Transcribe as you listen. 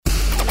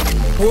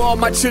We're all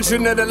my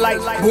children of the light,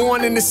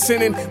 born in the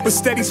sinning, but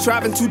steady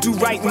striving to do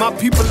right. My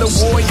people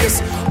are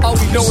warriors, all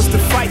we know is to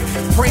fight,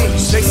 praying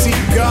they see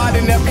God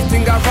in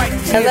everything I write.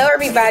 Hello,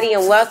 everybody,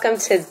 and welcome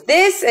to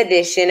this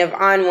edition of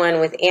On One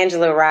with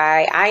Angela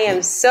Rye. I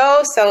am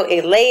so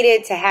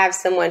elated to have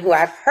someone who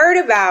I've heard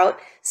about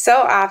so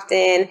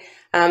often.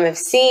 I've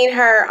seen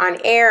her on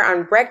air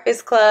on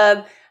Breakfast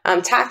Club,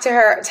 talk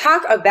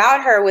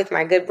about her with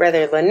my good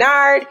brother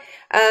Leonard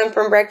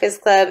from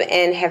Breakfast Club,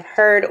 and have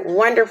heard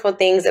wonderful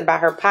things about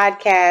her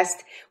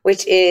podcast,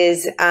 which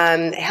is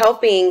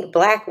helping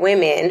Black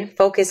women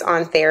focus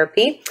on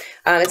therapy.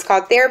 It's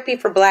called Therapy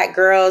for Black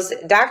Girls.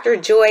 Dr.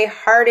 Joy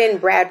Harden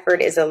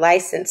Bradford is a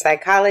licensed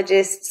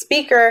psychologist,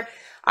 speaker,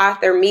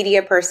 author,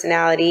 media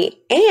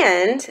personality,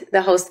 and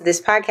the host of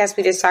this podcast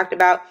we just talked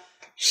about.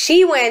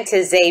 She went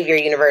to Xavier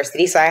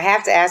University, so I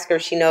have to ask her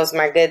if she knows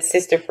my good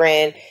sister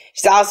friend.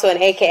 She's also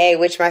an AKA,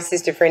 which my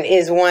sister friend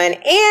is one,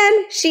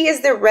 and she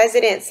is the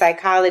resident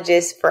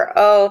psychologist for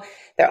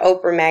the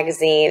Oprah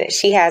magazine.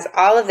 She has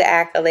all of the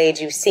accolades.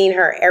 You've seen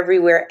her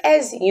everywhere,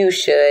 as you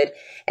should.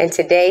 And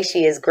today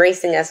she is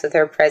gracing us with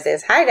her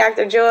presence. Hi,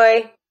 Dr.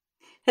 Joy.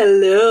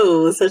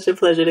 Hello. Such a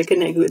pleasure to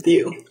connect with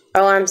you.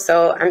 Oh, I'm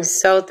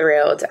so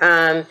thrilled.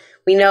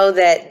 We know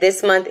that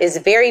this month is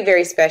very,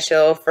 very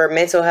special for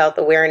mental health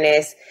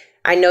awareness.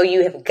 I know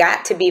you have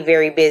got to be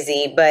very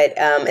busy, but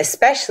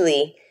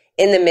especially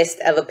in the midst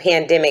of a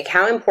pandemic,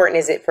 how important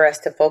is it for us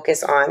to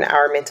focus on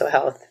our mental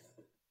health?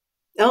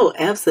 Oh,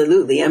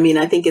 absolutely. I mean,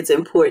 I think it's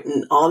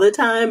important all the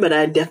time, but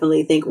I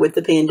definitely think with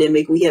the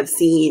pandemic, we have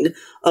seen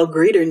a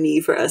greater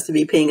need for us to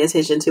be paying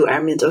attention to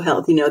our mental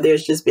health. You know,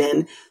 there's just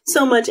been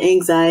so much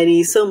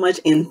anxiety, so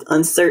much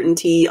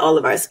uncertainty. All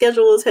of our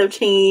schedules have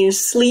changed.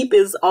 Sleep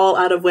is all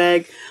out of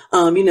whack.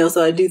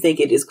 So I do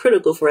think it is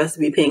critical for us to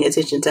be paying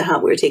attention to how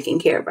we're taking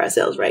care of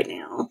ourselves right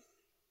now.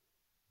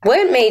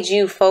 What made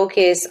you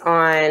focus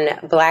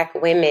on Black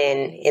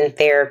women in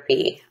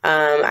therapy?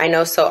 I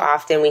know so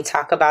often we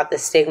talk about the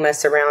stigma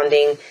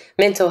surrounding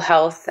mental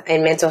health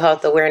and mental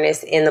health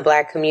awareness in the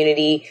Black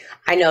community.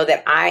 I know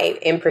that I,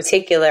 in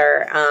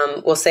particular,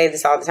 will say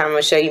this all the time. I'm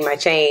going to show you my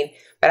chain,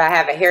 but I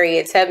have a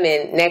Harriet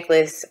Tubman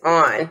necklace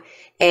on.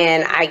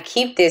 And I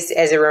keep this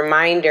as a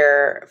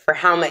reminder for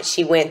how much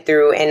she went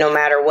through, and no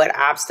matter what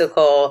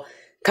obstacle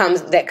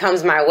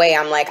comes my way,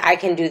 I'm like, I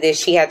can do this.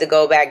 She had to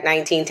go back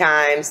 19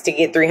 times to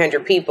get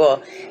 300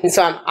 people. And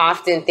so I'm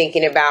often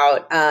thinking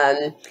about,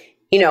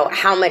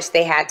 how much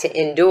they had to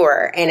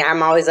endure. And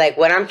I'm always like,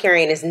 what I'm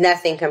carrying is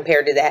nothing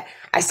compared to that.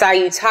 I saw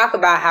you talk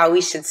about how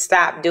we should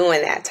stop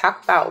doing that.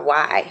 Talk about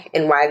why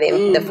and why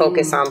the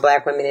focus on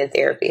Black women in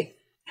therapy.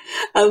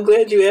 I'm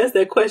glad you asked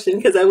that question,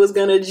 because I was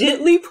going to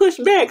gently push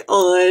back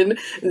on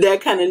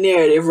that kind of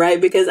narrative, right?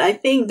 Because I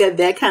think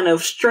that kind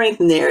of strength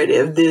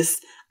narrative,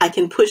 this I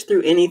can push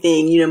through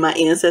anything. My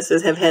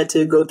ancestors have had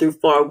to go through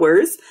far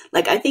worse.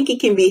 Like, I think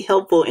it can be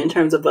helpful in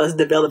terms of us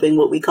developing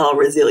what we call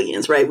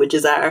resilience, right? Which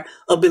is our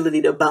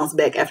ability to bounce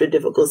back after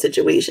difficult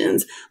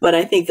situations. But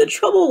I think the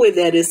trouble with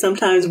that is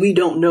sometimes we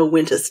don't know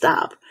when to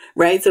stop,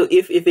 right? So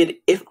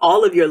if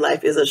all of your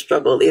life is a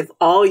struggle, if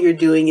all you're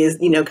doing is,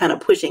 kind of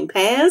pushing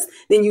past,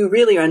 then you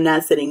really are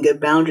not setting good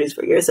boundaries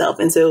for yourself.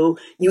 And so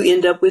you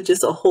end up with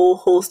just a whole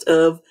host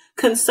of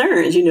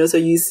concerns, so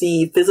you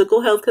see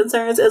physical health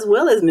concerns as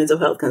well as mental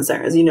health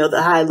concerns,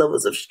 the high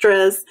levels of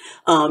stress,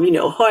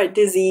 heart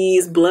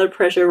disease, blood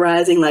pressure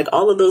rising, like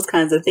all of those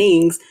kinds of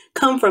things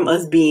come from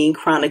us being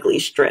chronically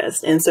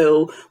stressed. And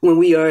so when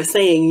we are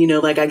saying,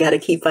 I got to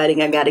keep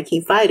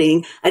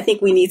fighting, I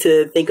think we need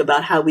to think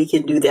about how we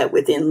can do that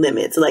within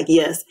limits. Like,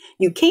 yes,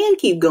 you can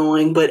keep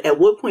going, but at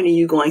what point are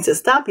you going to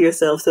stop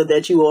yourself so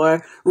that you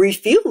are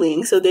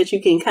refueling so that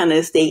you can kind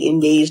of stay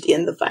engaged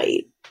in the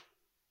fight?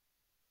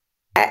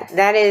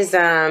 That is,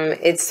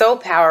 it's so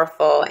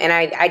powerful. And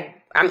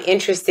I'm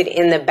interested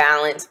in the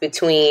balance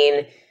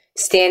between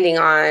standing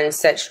on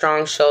such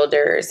strong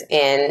shoulders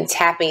and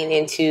tapping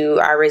into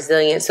our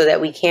resilience so that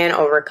we can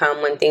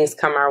overcome when things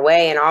come our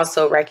way, and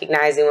also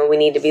recognizing when we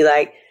need to be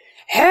like,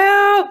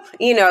 help,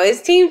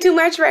 it's team too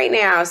much right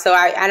now. So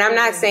I'm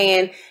not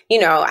saying,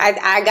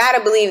 I got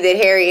to believe that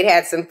Harriet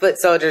had some foot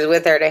soldiers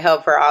with her to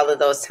help her all of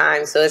those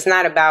times. So it's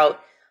not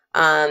about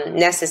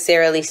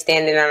necessarily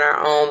standing on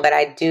our own, but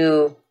I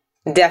do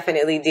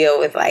definitely deal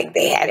with like,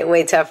 they had it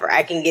way tougher,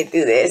 I can get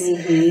through this,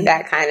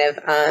 that kind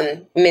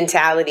of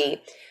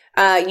mentality.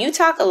 You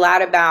talk a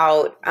lot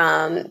about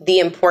the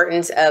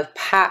importance of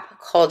pop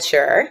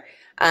culture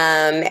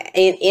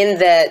in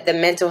the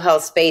mental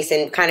health space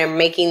and kind of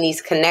making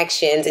these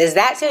connections. Is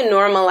that to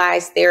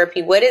normalize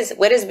therapy? What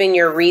has been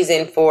your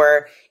reason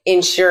for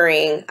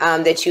ensuring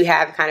that you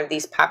have kind of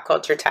these pop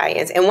culture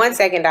tie-ins? And 1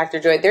 second, Dr.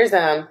 Joy, there's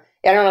I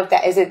don't know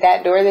if is it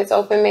that door that's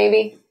open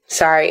maybe?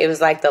 Sorry, it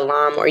was like the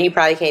alarm, or you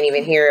probably can't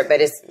even hear it, but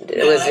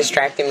it was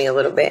distracting me a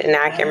little bit, and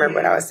now I can't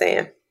remember what I was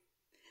saying.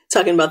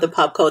 Talking about the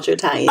pop culture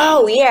tie-in.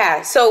 Oh,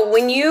 yeah. So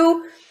when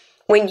you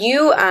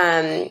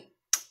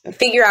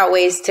figure out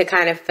ways to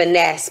kind of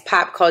finesse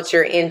pop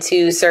culture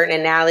into certain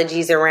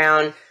analogies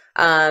around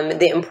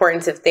the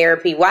importance of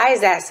therapy. Why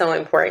is that so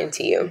important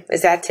to you?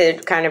 Is that to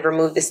kind of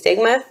remove the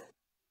stigma?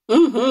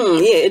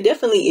 Yeah, it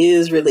definitely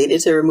is related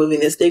to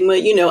removing the stigma.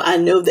 I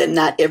know that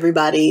not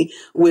everybody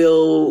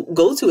will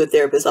go to a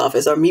therapist's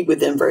office or meet with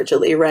them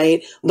virtually,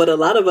 right? But a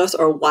lot of us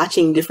are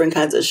watching different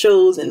kinds of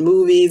shows and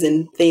movies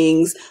and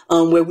things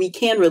where we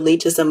can relate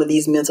to some of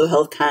these mental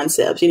health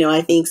concepts.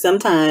 I think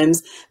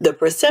sometimes the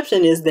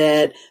perception is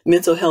that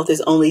mental health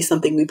is only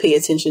something we pay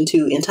attention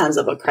to in times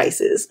of a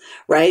crisis,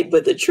 right?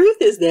 But the truth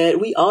is that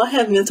we all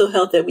have mental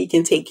health that we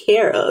can take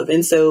care of.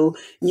 And so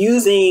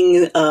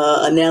using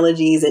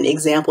analogies and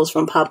examples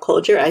from pop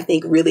culture, I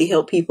think really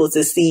help people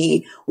to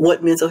see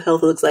what mental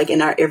health looks like in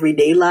our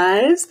everyday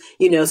lives.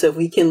 So if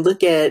we can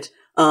look at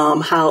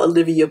how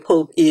Olivia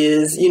Pope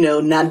is,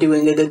 not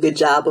doing a good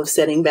job of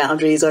setting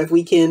boundaries, or if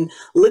we can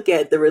look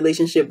at the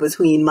relationship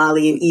between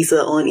Molly and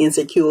Issa on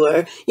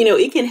Insecure,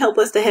 it can help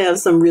us to have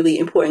some really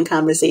important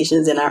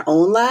conversations in our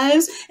own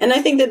lives. And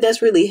I think that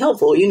that's really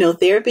helpful.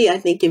 Therapy, I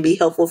think, can be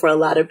helpful for a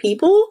lot of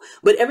people,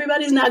 but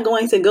everybody's not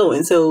going to go.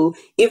 And so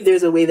if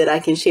there's a way that I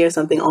can share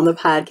something on the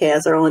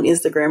podcast or on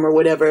Instagram or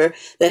whatever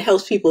that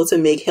helps people to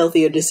make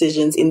healthier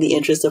decisions in the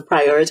interest of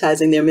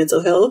prioritizing their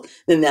mental health,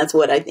 then that's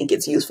what I think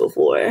it's useful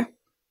for.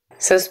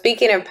 So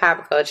speaking of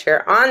pop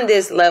culture, on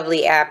this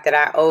lovely app that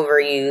I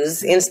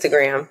overuse,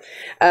 Instagram,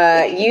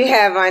 you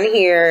have on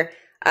here,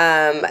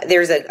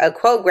 there's a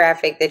quote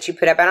graphic that you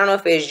put up. I don't know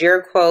if it was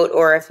your quote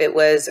or if it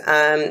was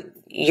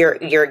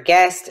your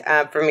guest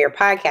from your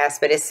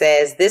podcast, but it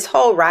says, "This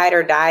whole ride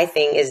or die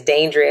thing is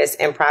dangerous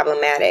and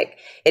problematic.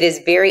 It is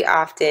very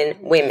often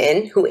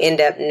women who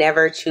end up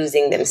never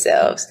choosing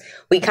themselves."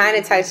 We kind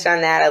of touched on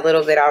that a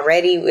little bit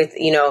already with,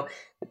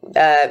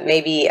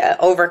 maybe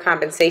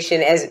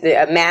overcompensation as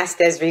masked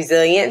as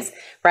resilience,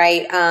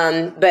 right?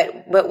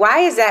 But why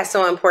is that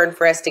so important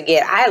for us to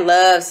get? I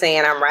love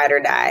saying I'm ride or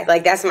die.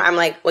 Like I'm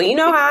like, well, you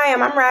know how I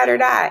am. I'm ride or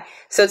die.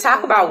 So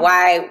talk about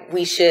why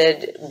we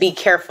should be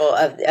careful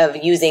of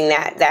using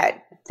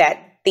that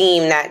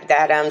theme,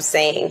 that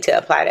saying to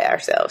apply to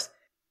ourselves.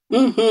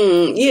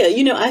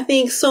 Yeah, I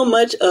think so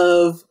much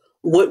of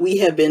what we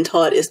have been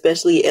taught,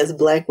 especially as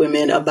Black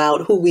women,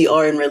 about who we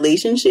are in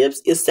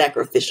relationships is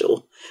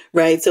sacrificial,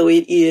 right? So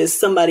it is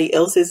somebody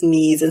else's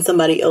needs and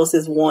somebody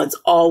else's wants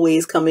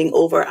always coming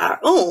over our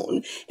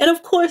own. And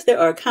of course, there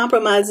are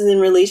compromises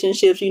in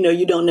relationships.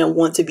 You don't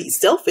want to be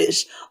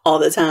selfish all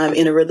the time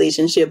in a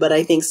relationship. But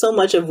I think so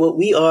much of what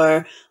we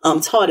are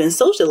taught and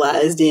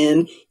socialized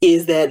in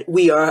is that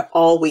we are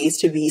always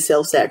to be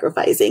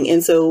self-sacrificing.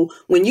 And so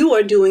when you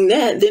are doing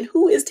that, then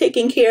who is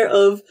taking care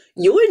of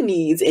your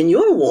needs and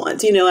your wants?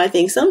 I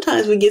think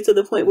sometimes we get to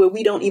the point where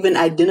we don't even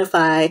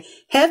identify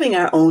having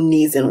our own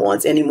needs and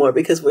wants anymore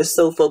because we're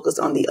so focused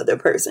on the other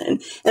person.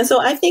 And so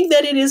I think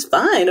that it is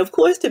fine, of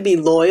course, to be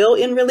loyal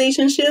in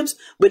relationships,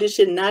 but it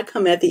should not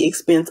come at the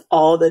expense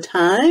all the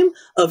time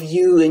of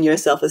you and your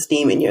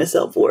self-esteem and your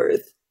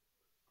self-worth.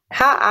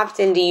 How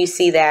often do you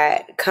see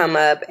that come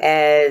up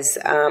as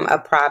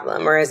a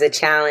problem or as a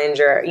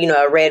challenge or,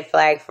 a red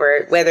flag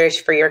for whether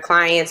it's for your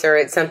clients or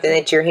it's something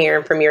that you're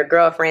hearing from your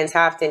girlfriends?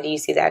 How often do you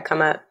see that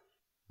come up?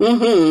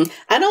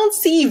 I don't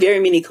see very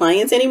many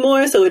clients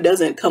anymore, so it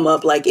doesn't come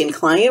up like in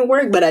client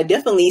work, but I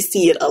definitely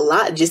see it a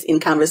lot just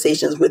in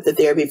conversations with the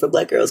Therapy for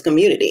Black Girls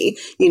community.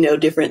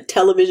 Different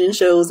television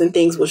shows and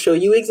things will show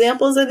you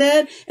examples of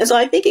that. And so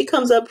I think it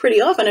comes up pretty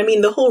often. I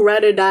mean, the whole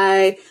ride or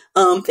die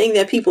thing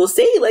that people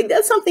say, like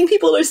that's something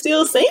people are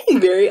still saying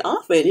very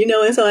often,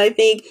 and so I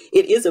think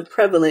it is a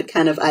prevalent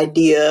kind of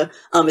idea,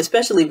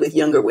 especially with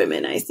younger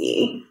women, I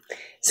see.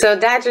 So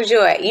Dr.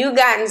 Joy, you've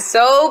gotten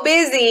so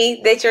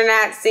busy that you're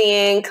not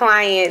seeing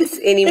clients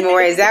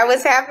anymore. Is that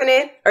what's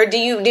happening? Or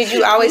did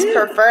you always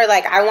prefer,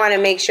 like, I want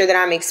to make sure that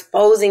I'm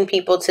exposing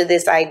people to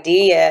this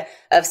idea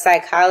of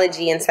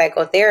psychology and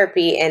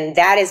psychotherapy, and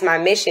that is my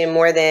mission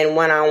more than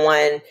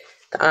one-on-one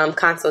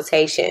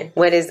consultation?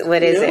 What is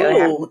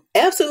it?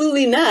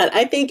 Absolutely not.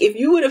 I think if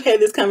you would have had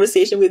this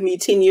conversation with me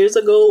 10 years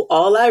ago,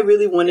 all I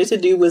really wanted to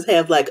do was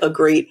have like a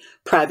great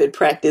private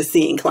practice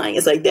seeing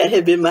clients. Like that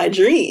had been my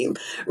dream.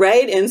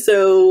 Right. And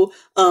so,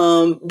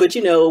 but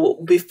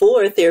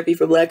before Therapy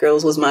for Black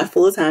Girls was my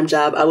full-time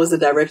job, I was the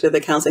director of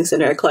the counseling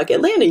center at Clark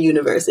Atlanta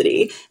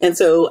University. And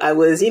so I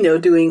was,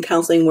 doing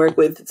counseling work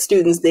with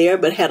students there,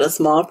 but had a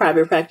small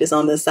private practice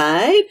on the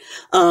side.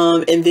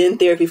 And then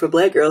Therapy for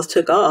Black Girls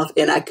took off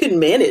and I couldn't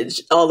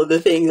manage all of the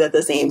things at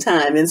the same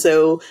time. And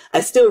so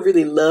I still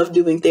really love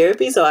doing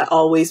therapy. So I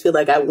always feel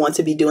like I want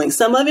to be doing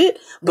some of it,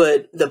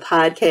 but the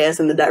podcast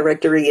and the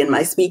directory and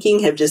my speaking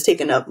have just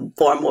taken up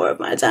far more of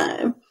my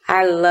time.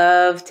 I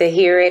love to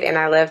hear it and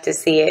I love to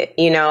see it.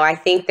 I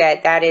think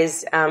that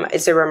is,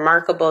 it's a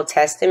remarkable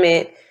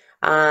testament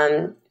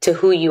to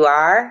who you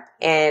are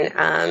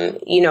and,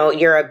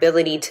 your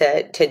ability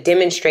to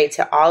demonstrate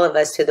to all of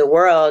us, to the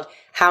world,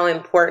 how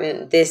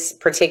important this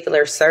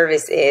particular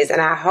service is.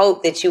 And I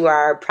hope that you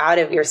are proud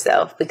of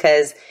yourself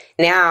because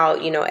now,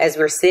 as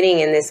we're sitting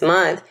in this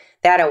month,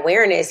 that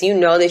awareness,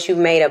 that you've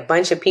made a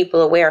bunch of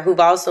people aware who've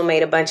also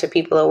made a bunch of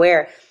people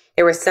aware.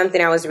 There was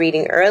something I was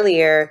reading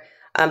earlier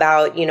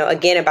about,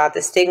 again, about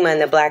the stigma in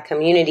the Black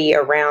community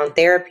around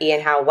therapy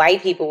and how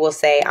white people will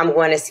say, I'm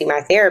going to see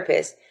my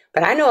therapist.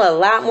 But I know a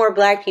lot more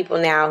Black people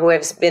now who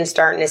have been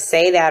starting to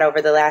say that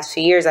over the last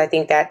few years. I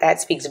think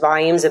that speaks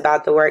volumes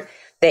about the work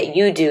that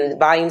you do,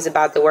 volumes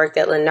about the work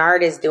that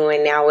Leonard is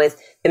doing now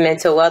with the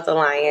Mental Wealth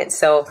Alliance.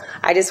 So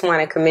I just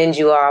want to commend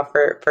you all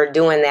for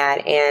doing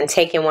that and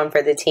taking one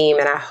for the team.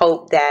 And I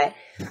hope that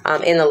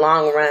in the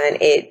long run,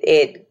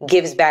 it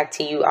gives back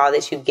to you all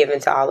that you've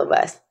given to all of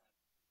us.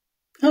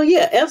 Oh,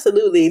 yeah,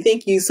 absolutely.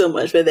 Thank you so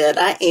much for that.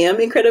 I am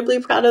incredibly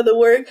proud of the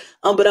work,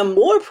 but I'm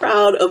more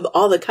proud of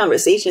all the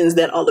conversations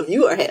that all of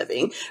you are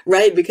having,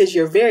 right? Because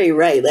you're very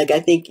right. Like, I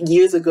think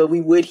years ago,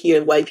 we would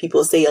hear white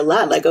people say a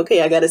lot, like,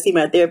 okay, I got to see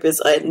my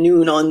therapist at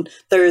noon on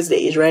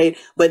Thursdays, right?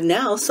 But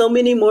now so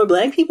many more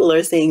Black people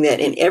are saying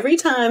that. And every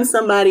time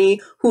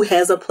somebody who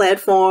has a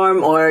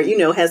platform or,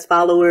 has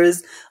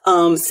followers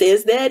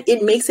says that,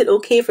 it makes it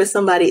okay for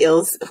somebody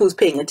else who's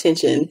paying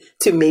attention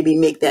to maybe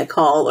make that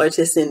call or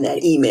to send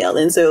that email.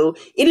 And so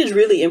it is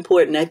really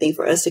important, I think,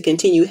 for us to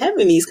continue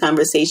having these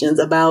conversations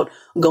about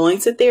going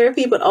to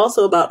therapy, but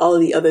also about all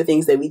of the other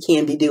things that we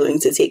can be doing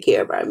to take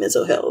care of our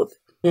mental health.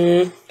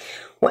 Mm-hmm.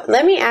 Well,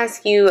 let me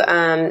ask you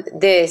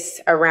this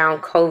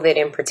around COVID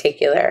in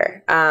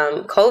particular.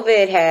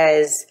 COVID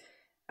has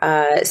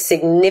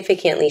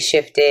significantly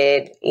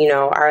shifted,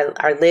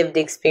 our lived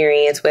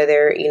experience,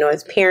 whether,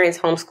 it's parents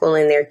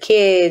homeschooling their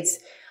kids,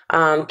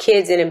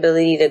 kids'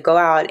 inability to go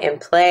out and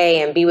play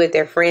and be with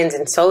their friends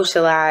and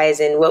socialize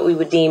in what we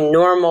would deem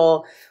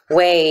normal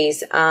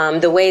ways,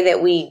 the way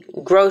that we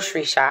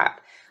grocery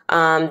shop,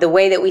 the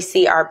way that we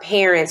see our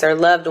parents or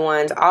loved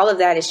ones, all of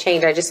that has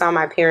changed. I just saw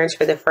my parents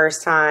for the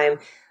first time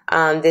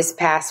this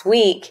past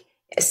week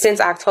since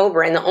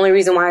October. And the only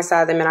reason why I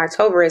saw them in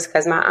October is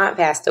because my aunt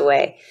passed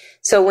away.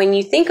 So when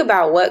you think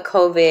about what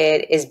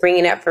COVID is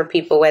bringing up for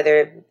people,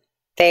 whether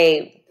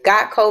they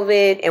got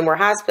COVID and were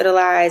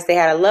hospitalized, they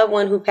had a loved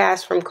one who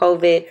passed from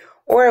COVID,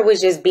 or it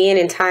was just being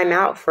in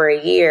timeout for a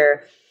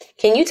year,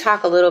 can you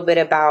talk a little bit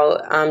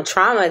about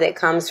trauma that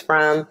comes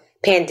from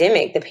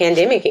the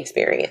pandemic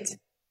experience?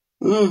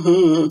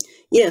 Mm-hmm.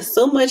 Yes,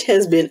 so much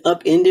has been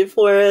upended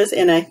for us.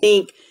 And I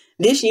think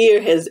this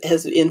year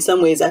has in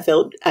some ways, I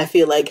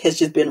feel like has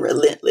just been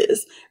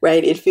relentless,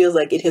 right? It feels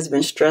like it has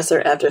been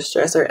stressor after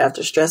stressor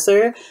after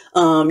stressor.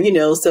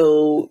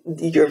 So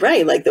you're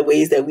right. Like the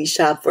ways that we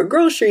shop for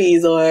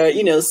groceries or,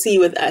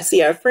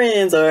 see our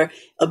friends or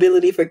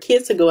ability for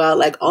kids to go out,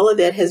 like all of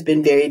that has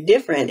been very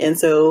different. And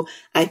so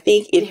I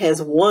think it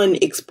has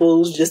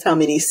exposed just how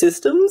many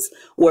systems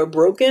were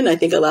broken. I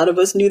think a lot of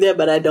us knew that,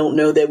 but I don't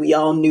know that we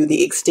all knew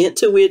the extent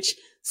to which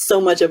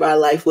so much of our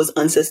life was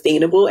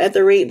unsustainable at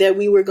the rate that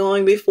we were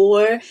going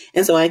before.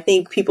 And so I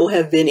think people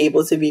have been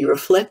able to be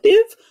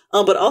reflective,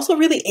 but also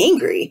really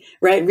angry,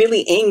 right?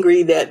 Really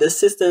angry that the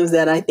systems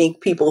that I think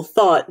people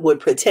thought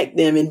would protect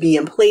them and be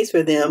in place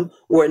for them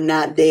were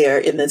not there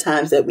in the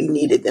times that we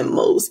needed them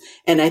most.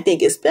 And I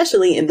think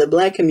especially in the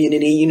Black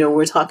community,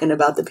 we're talking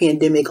about the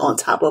pandemic on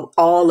top of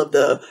all of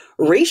the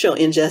racial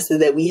injustice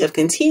that we have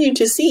continued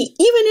to see,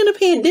 even in a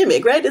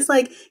pandemic, right? It's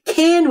like,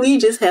 can we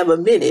just have a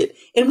minute?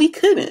 And we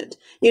couldn't.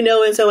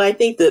 And so I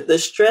think that the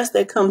stress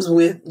that comes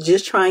with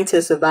just trying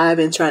to survive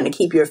and trying to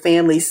keep your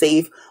family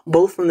safe,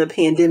 both from the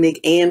pandemic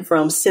and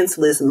from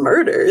senseless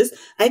murders,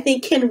 I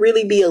think can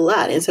really be a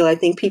lot. And so I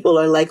think people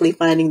are likely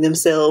finding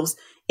themselves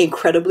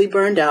incredibly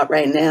burned out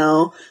right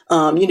now.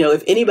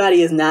 If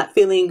anybody is not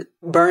feeling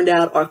burned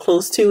out or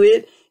close to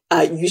it,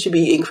 you should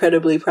be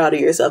incredibly proud of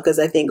yourself, because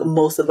I think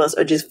most of us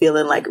are just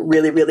feeling like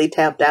really, really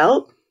tapped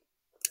out.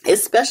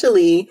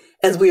 Especially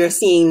as we are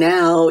seeing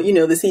now,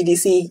 the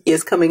CDC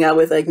is coming out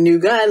with like new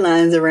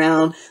guidelines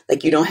around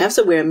like you don't have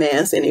to wear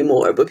masks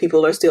anymore, but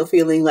people are still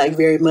feeling like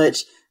very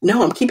much,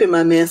 no, I'm keeping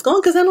my mask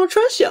on because I don't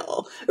trust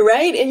y'all,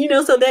 right?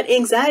 And so that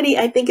anxiety,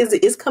 I think,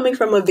 is coming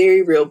from a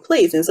very real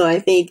place. And so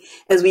I think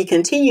as we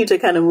continue to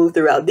kind of move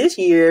throughout this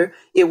year,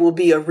 it will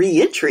be a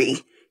re-entry,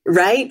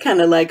 right?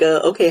 Kind of like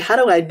okay, how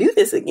do I do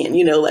this again?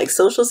 Like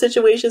social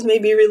situations may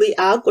be really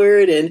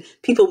awkward and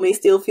people may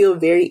still feel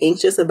very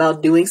anxious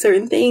about doing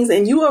certain things.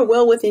 And you are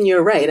well within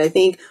your right. I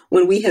think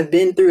when we have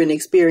been through an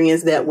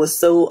experience that was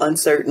so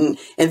uncertain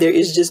and there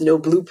is just no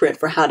blueprint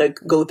for how to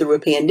go through a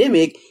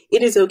pandemic,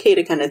 it is okay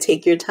to kind of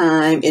take your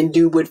time and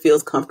do what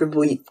feels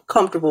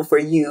comfortable for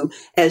you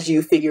as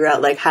you figure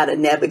out like how to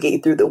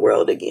navigate through the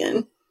world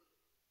again.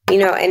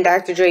 And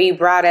Dr. Joy, you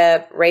brought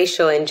up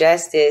racial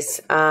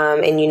injustice.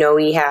 And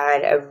we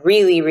had a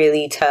really,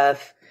 really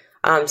tough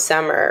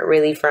summer,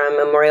 really from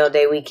Memorial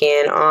Day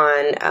weekend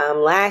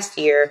on last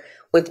year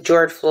with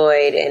George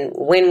Floyd. And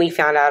when we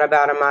found out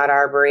about Ahmaud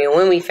Arbery and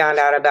when we found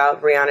out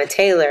about Breonna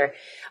Taylor.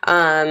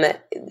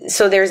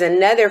 So there's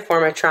another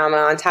form of trauma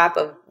on top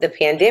of the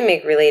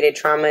pandemic related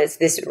trauma. It's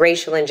this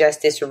racial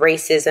injustice,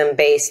 racism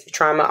based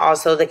trauma.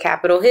 Also the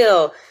Capitol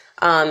Hill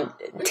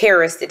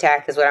terrorist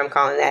attack is what I'm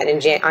calling that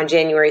on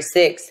January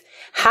 6th.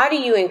 How do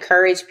you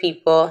encourage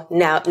people,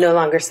 now no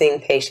longer seeing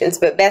patients,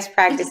 but best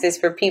practices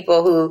for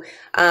people who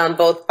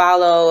both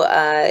follow,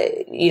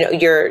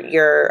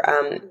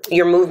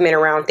 your movement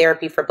around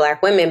therapy for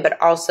Black women, but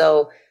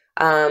also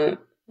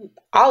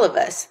all of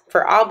us,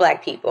 for all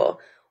Black people?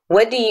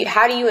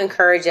 How do you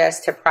encourage us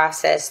to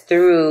process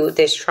through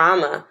this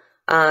trauma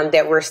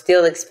that we're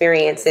still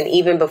experiencing?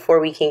 Even before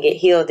we can get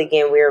healed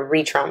again, we're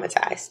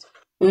re-traumatized.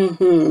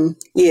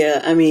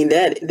 Yeah, I mean,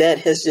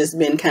 that has just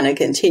been kind of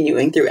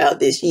continuing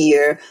throughout this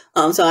year.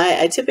 So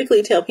I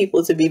typically tell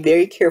people to be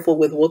very careful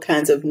with what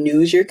kinds of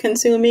news you're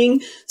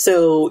consuming.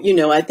 So,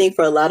 I think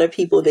for a lot of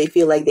people, they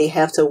feel like they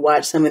have to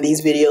watch some of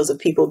these videos of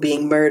people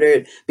being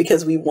murdered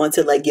because we want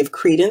to give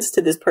credence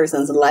to this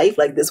person's life.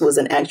 Like this was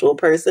an actual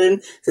person.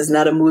 This is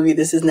not a movie.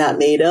 This is not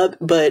made up.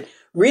 But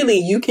really,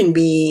 you can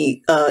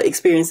be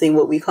experiencing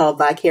what we call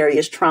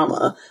vicarious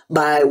trauma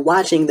by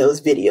watching those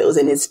videos,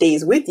 and it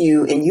stays with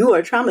you, and you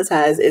are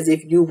traumatized as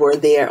if you were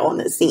there on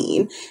the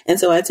scene. And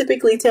so I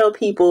typically tell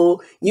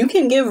people you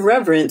can give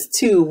reverence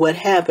to what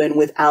happened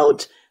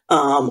without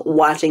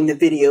watching the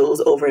videos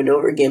over and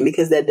over again,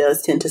 because that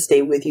does tend to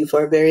stay with you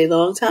for a very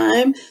long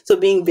time. So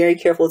being very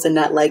careful to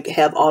not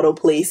have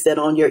autoplay set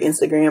on your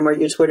Instagram or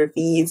your Twitter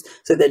feeds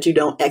so that you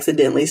don't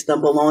accidentally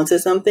stumble onto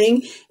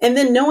something. And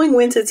then knowing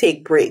when to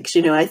take breaks.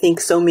 I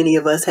think so many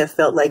of us have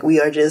felt like we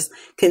are just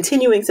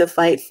continuing to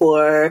fight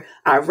for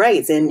our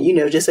rights and,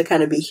 just to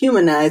kind of be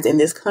humanized in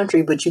this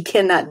country, but you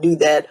cannot do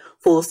that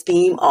full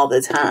steam all the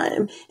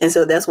time. And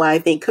so that's why I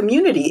think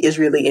community is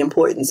really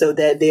important, so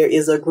that there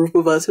is a group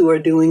of us who are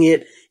doing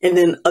it and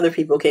then other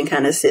people can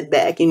kind of sit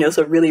back,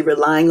 so really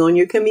relying on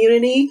your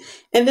community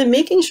and then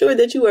making sure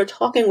that you are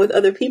talking with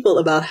other people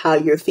about how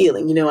you're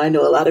feeling. I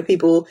know a lot of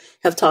people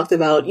have talked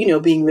about,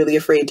 being really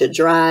afraid to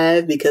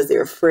drive because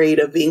they're afraid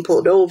of being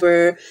pulled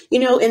over,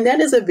 and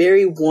that is a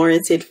very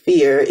warranted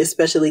fear,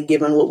 especially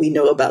given what we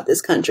know about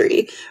this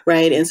country,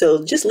 right? And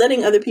so just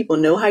letting other people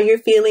know how you're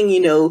feeling,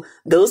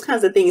 those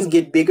kinds of things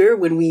get bigger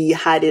when we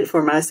hide it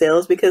from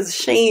ourselves, because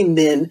shame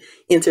then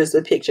enters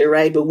the picture,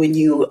 right? But when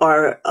you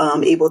are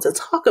able to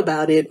talk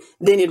about it,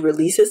 then it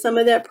releases some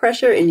of that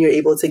pressure and you're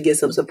able to get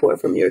some support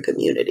from your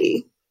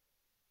community.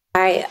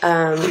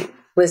 I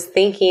was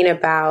thinking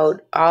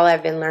about all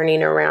I've been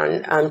learning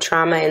around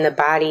trauma in the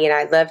body, and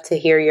I'd love to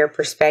hear your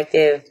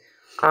perspective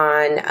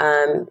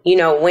on,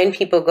 when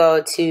people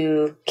go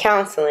to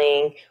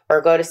counseling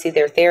or go to see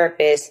their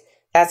therapist.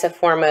 That's a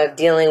form of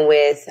dealing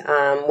with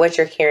what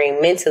you're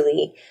carrying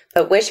mentally.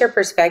 But what's your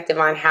perspective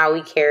on how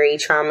we carry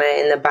trauma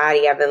in the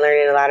body? I've been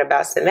learning a lot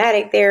about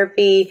somatic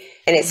therapy,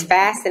 and it's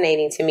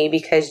fascinating to me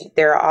because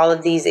there are all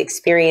of these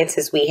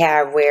experiences we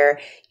have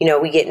where,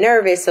 we get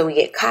nervous, so we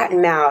get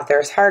cotton mouth, or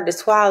it's hard to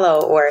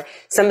swallow, or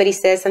somebody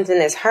says something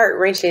that's heart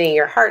wrenching and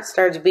your heart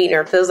starts beating,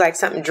 or it feels like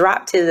something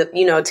dropped to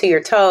to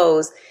your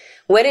toes.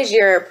 What is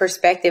your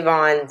perspective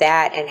on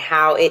that and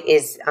how it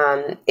is,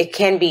 it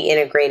can be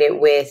integrated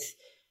with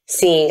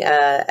seeing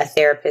a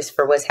therapist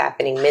for what's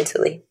happening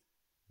mentally?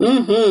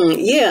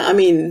 Yeah, I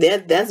mean,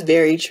 that's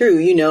very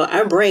true.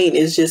 Our brain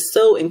is just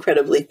so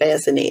incredibly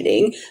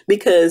fascinating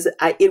because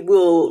it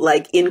will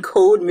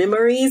encode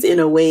memories in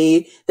a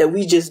way that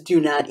we just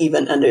do not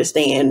even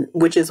understand,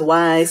 which is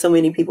why so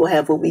many people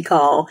have what we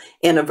call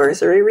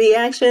anniversary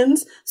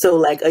reactions.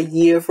 So a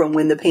year from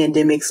when the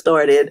pandemic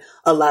started,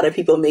 a lot of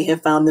people may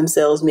have found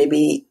themselves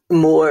maybe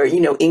more,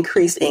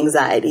 increased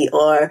anxiety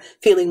or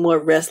feeling more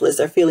restless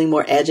or feeling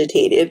more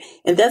agitated.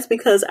 And that's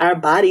because our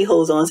body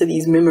holds on to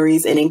these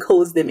memories and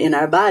encodes them in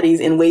our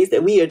bodies in ways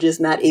that we are just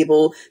not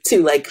able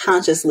to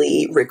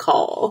consciously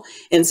recall.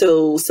 And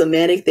so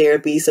somatic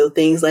therapy, so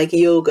things like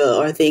yoga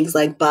or things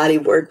like body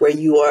work where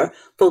you are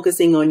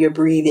focusing on your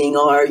breathing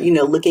or,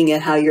 looking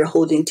at how you're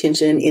holding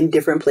tension in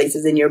different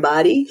places in your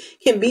body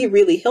can be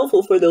really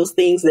helpful for those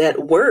things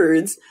that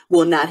words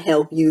will not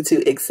help you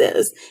to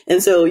access.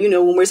 And so,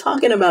 when we're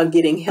talking about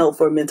getting help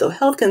for mental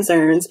health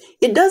concerns,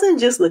 it doesn't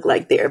just look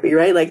like therapy,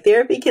 right?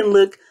 Therapy can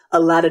look a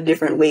lot of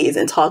different ways,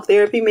 and talk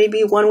therapy may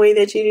be one way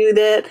that you do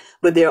that,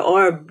 but there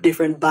are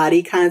different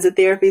body kinds of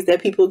therapies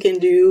that people can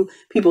do.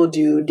 People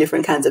do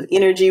different kinds of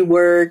energy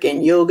work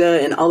and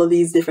yoga and all of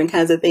these different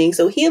kinds of things.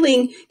 So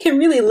healing can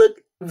really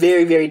look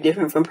very, very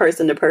different from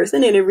person to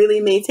person, and it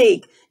really may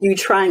take you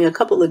trying a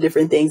couple of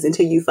different things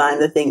until you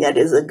find the thing that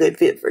is a good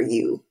fit for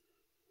you.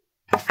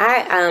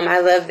 I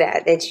love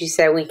that you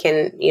said we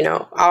can,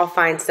 all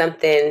find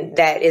something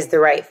that is the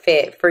right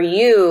fit for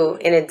you.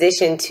 In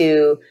addition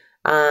to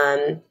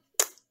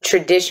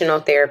traditional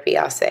therapy,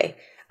 I'll say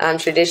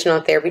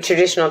traditional therapy,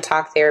 traditional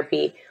talk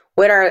therapy.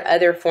 What are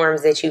other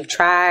forms that you've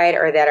tried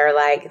or that are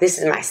this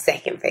is my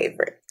second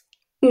favorite?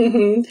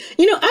 Mm-hmm.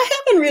 I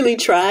haven't really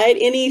tried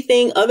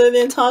anything other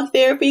than talk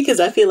therapy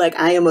because I feel like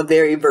I am a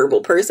very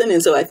verbal person.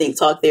 And so I think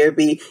talk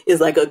therapy is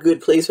like a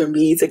good place for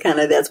me to kind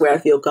of, that's where I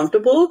feel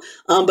comfortable.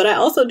 But I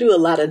also do a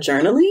lot of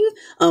journaling,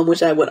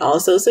 which I would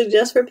also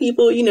suggest for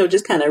people,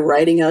 just kind of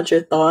writing out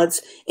your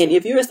thoughts. And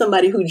if you're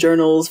somebody who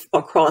journals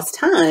across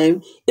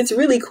time, it's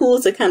really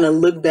cool to kind of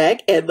look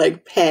back at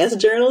like past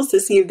journals to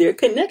see if there are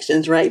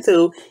connections, right?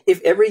 So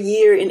if every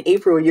year in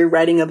April you're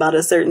writing about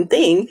a certain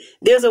thing,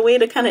 there's a way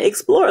to kind of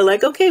explore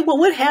like, okay, well,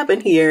 what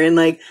happened here? And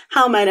like,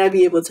 how might I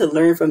be able to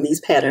learn from these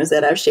patterns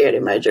that I've shared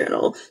in my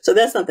journal? So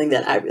that's something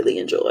that I really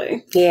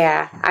enjoy.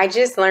 Yeah. I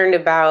just learned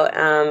about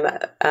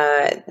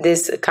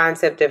this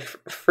concept of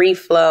free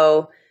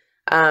flow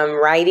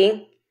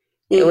writing,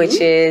 which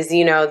is,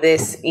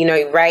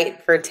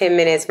 write for 10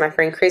 minutes. My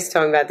friend Chris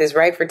told me about this,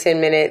 write for 10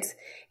 minutes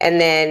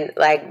and then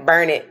like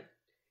burn it.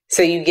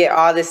 So you get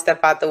all this stuff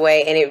out the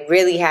way. And it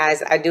really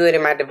has, I do it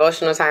in my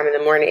devotional time in the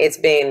morning. It's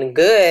been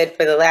good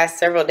for the last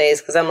several days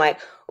because I'm like,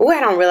 I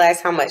don't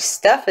realize how much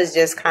stuff is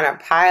just kind of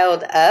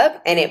piled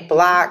up and it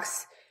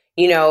blocks,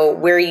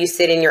 where you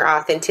sit in your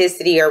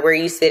authenticity or where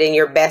you sit in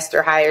your best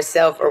or higher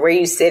self or where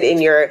you sit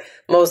in your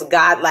most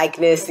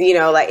godlikeness,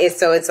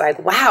 it's like,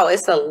 wow,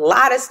 it's a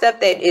lot of stuff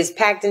that is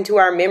packed into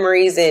our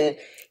memories and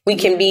we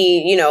can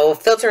be,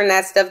 filtering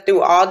that stuff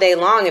through all day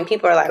long and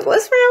people are like,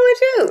 what's wrong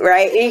with you?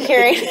 Right. And you're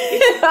carrying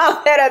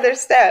all that other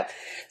stuff.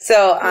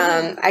 So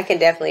I can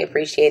definitely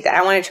appreciate that.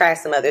 I want to try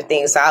some other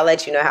things. So I'll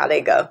let you know how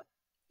they go.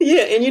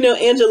 Yeah. And,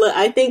 Angela,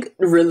 I think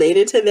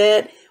related to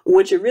that,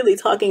 what you're really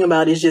talking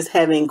about is just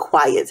having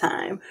quiet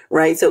time,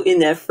 right? So in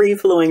that free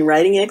flowing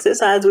writing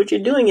exercise, what you're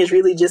doing is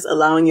really just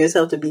allowing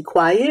yourself to be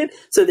quiet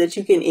so that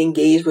you can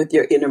engage with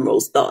your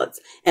innermost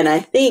thoughts. And I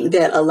think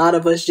that a lot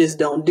of us just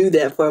don't do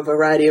that for a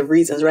variety of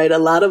reasons, right? A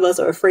lot of us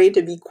are afraid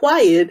to be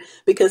quiet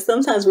because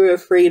sometimes we're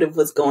afraid of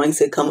what's going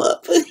to come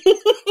up. Right?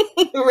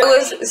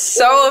 I was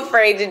so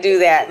afraid to do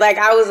that. Like,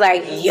 I was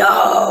like,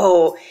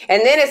 yo.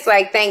 And then it's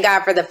like, thank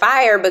God for the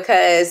fire,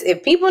 because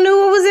if people knew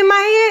what was in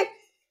my head,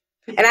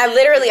 and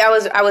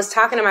I was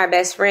talking to my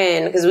best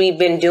friend because we've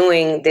been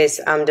doing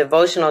this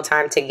devotional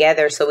time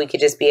together so we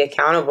could just be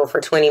accountable for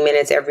 20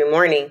 minutes every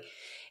morning.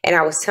 And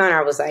I was telling her,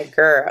 I was like,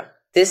 girl,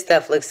 this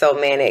stuff looks so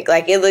manic.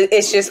 Like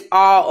it's just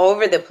all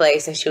over the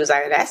place. And she was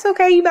like, that's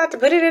okay. You about to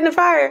put it in the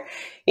fire,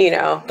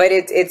 but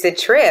it's a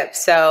trip.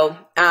 So,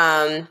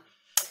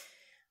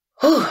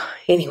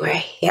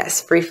 anyway,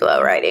 yes, free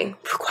flow writing,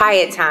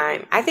 quiet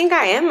time. I think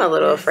I am a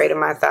little afraid of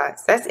my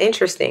thoughts. That's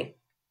interesting.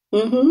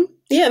 Mm-hmm.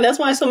 Yeah, that's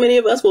why so many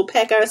of us will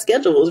pack our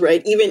schedules,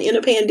 right? Even in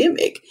a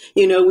pandemic,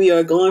 we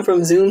are going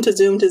from Zoom to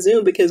Zoom to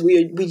Zoom because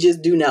we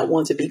just do not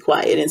want to be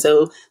quiet. And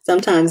so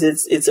sometimes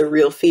it's a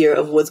real fear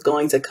of what's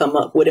going to come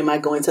up. What am I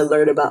going to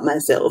learn about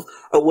myself?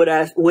 Or what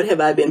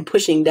have I been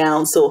pushing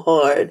down so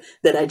hard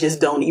that I just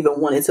don't even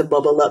want it to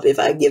bubble up if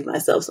I give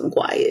myself some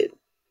quiet?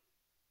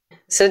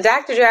 So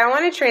Dr. Joy, I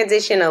want to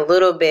transition a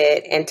little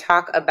bit and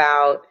talk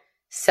about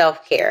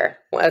self-care.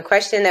 A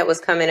question that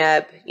was coming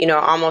up,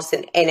 almost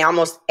in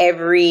almost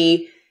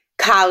every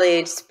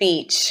college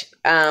speech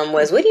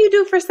was, what do you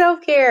do for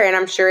self-care? And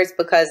I'm sure it's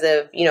because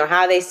of,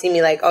 how they see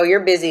me like, oh,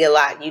 you're busy a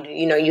lot.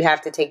 You have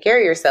to take care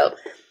of yourself.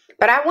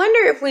 But I wonder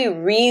if we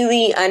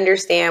really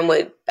understand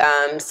what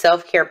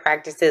self-care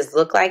practices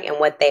look like and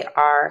what they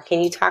are.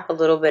 Can you talk a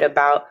little bit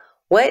about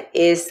what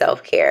is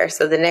self-care?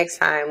 So the next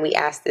time we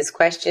ask this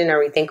question or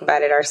we think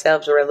about it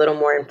ourselves, we're a little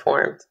more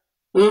informed.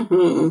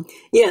 Mm-hmm.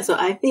 Yeah, so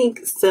I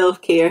think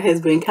self-care has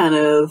been kind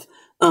of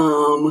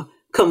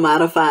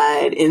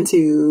commodified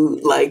into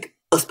like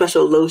a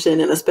special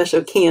lotion and a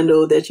special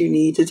candle that you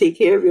need to take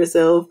care of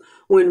yourself,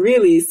 when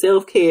really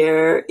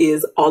self-care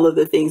is all of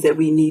the things that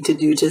we need to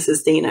do to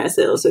sustain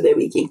ourselves so that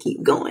we can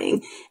keep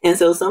going. And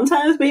so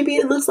sometimes maybe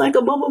it looks like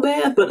a bubble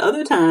bath, but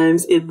other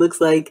times it looks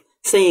like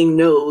saying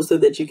no so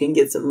that you can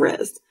get some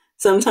rest.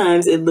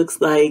 Sometimes it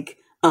looks like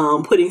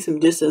putting some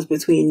distance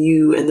between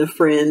you and the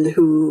friend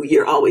who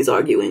you're always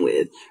arguing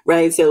with,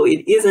 right? So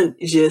it isn't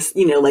just,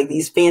 like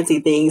these fancy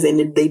things, and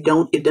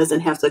it doesn't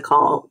have to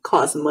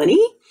cost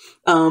money.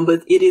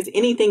 But it is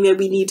anything that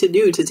we need to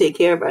do to take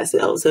care of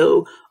ourselves.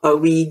 So are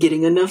we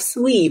getting enough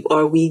sleep?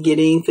 Are we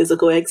getting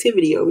physical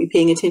activity? Are we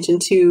paying attention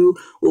to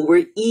what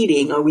we're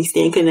eating? Are we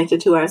staying connected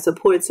to our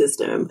support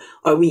system?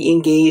 Are we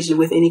engaged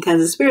with any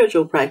kinds of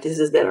spiritual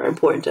practices that are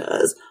important to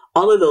us?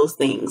 All of those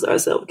things are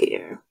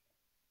self-care.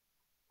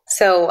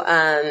 So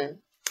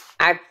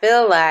I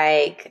feel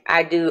like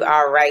I do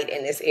all right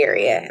in this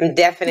area. I'm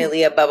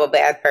definitely a bubble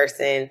bath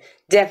person,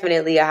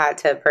 definitely a hot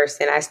tub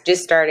person. I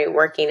just started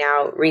working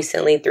out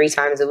recently 3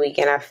 times a week,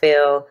 and I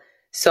feel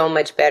so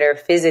much better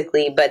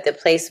physically. But the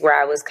place where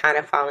I was kind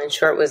of falling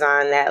short was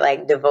on that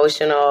like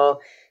devotional,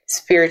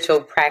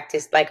 spiritual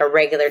practice, like a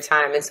regular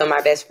time. And so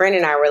my best friend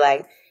and I were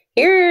like,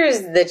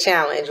 here's the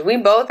challenge. We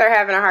both are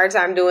having a hard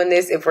time doing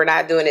this if we're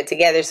not doing it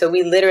together. So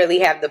we literally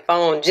have the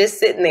phone just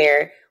sitting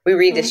there. We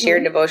read the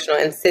shared devotional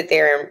and sit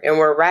there and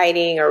we're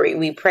writing, or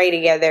we pray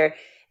together.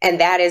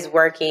 And that is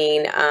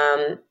working.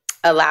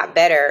 a lot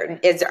better.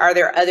 Are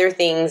there other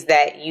things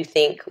that you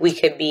think we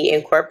could be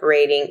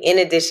incorporating in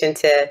addition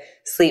to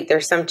sleep?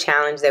 There's some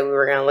challenge that we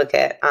were going to look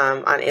at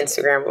on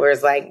Instagram where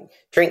it's like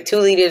drink 2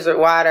 liters of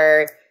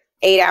water,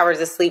 8 hours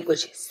of sleep,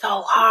 which is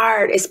so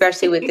hard,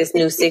 especially with this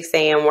new 6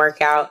 a.m.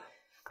 workout.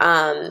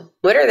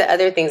 What are the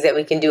other things that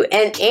we can do?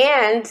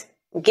 And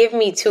give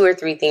me 2 or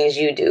 3 things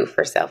you do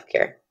for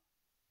self-care.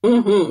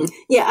 Mm-hmm.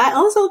 Yeah, I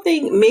also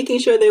think making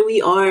sure that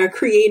we are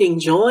creating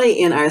joy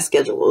in our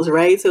schedules,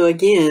 right? So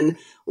again,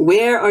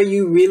 where are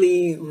you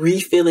really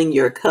refilling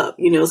your cup?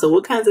 So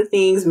what kinds of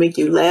things make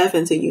you laugh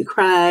until you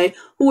cry?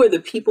 Who are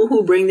the people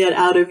who bring that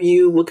out of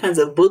you? What kinds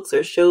of books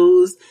or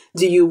shows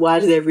do you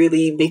watch that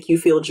really make you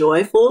feel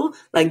joyful?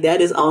 Like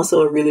that is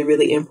also a really,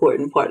 really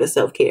important part of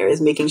self-care, is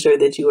making sure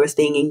that you are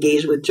staying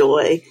engaged with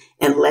joy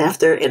and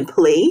laughter and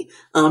play.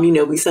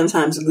 We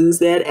sometimes lose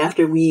that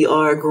after we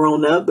are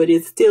grown up, but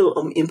it's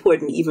still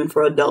important even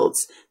for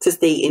adults to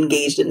stay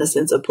engaged in a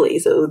sense of play.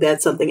 So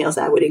that's something else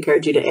I would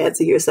encourage you to add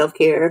to your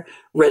self-care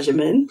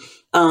regimen.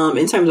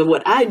 In terms of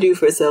what I do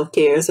for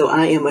self-care, so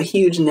I am a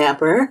huge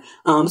napper.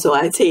 So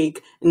I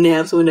take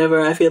naps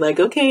whenever I feel like,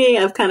 okay,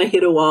 I've kind of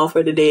hit a wall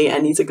for the day. I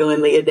need to go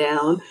and lay it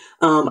down.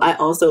 I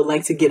also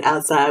like to get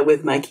outside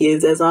with my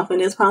kids as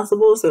often as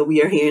possible. So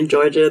we are here in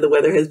Georgia. The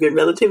weather has been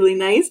relatively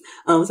nice.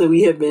 So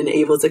we have been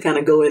able to kind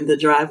of go in the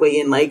driveway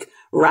and like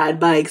ride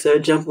bikes or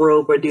jump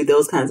rope or do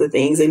those kinds of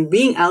things. And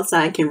being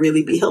outside can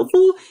really be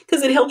helpful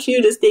because it helps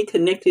you to stay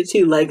connected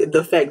to like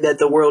the fact that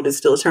the world is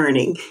still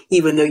turning,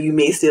 even though you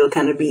may still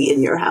kind of be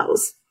in your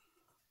house.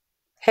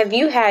 Have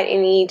you had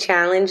any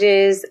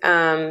challenges,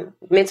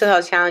 mental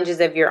health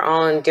challenges of your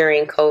own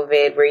during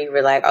COVID where you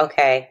were like,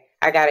 okay,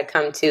 I got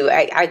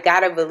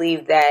to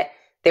believe that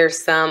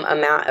there's some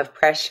amount of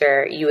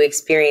pressure you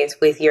experience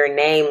with your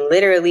name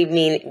literally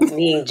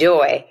meaning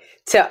joy,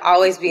 to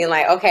always being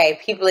like, okay,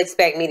 people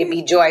expect me to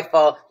be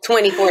joyful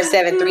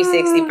 24/7,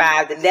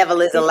 365. The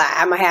devil is a lie.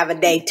 I'm going to have a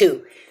day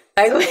too.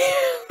 Like,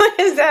 what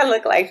does that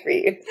look like for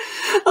you?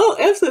 Oh,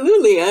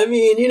 absolutely. I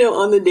mean,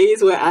 on the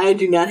days where I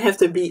do not have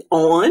to be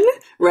on,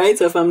 right?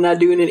 So if I'm not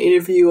doing an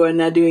interview or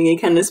not doing any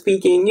kind of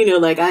speaking,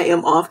 like I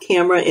am off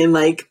camera and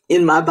like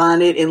in my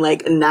bonnet and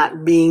like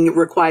not being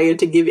required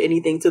to give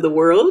anything to the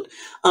world.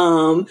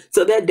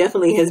 So that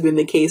definitely has been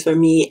the case for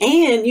me.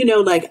 And,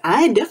 like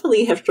I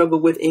definitely have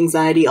struggled with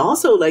anxiety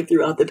also like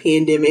throughout the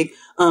pandemic,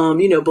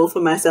 both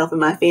for myself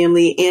and my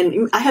family.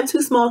 And I have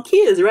 2 small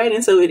kids, right?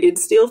 And so it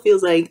still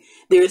feels like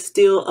there's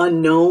still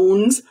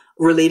unknowns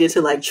related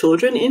to like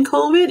children in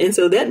COVID. And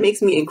so that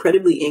makes me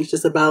incredibly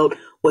anxious about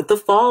what the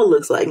fall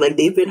looks like. Like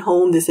they've been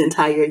home this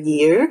entire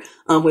year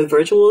with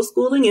virtual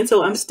schooling. And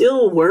so I'm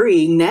still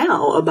worrying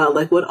now about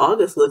like what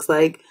August looks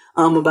like,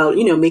 about,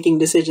 making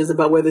decisions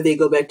about whether they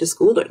go back to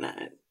school or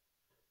not.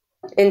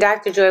 And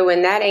Dr. Joy,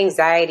 when that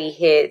anxiety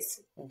hits,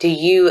 do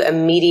you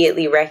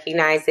immediately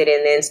recognize it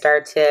and then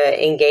start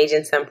to engage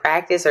in some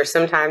practice? Or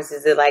sometimes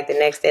is it like the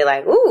next day,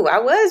 like, ooh, I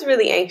was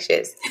really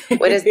anxious.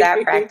 What does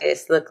that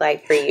practice look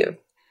like for you?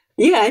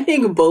 Yeah, I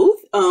think both.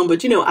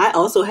 But, I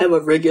also have a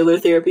regular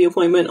therapy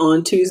appointment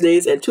on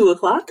Tuesdays at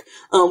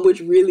 2:00,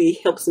 which really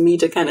helps me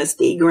to kind of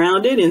stay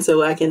grounded. And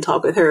so I can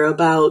talk with her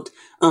about,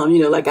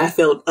 like I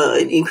felt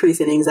an increase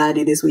in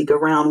anxiety this week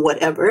around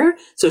whatever.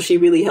 So she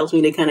really helps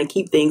me to kind of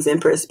keep things in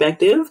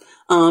perspective.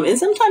 And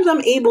sometimes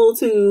I'm able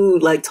to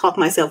like talk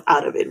myself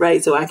out of it,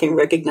 right? So I can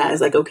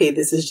recognize like, okay,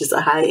 this is just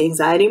a high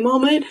anxiety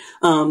moment.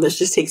 Let's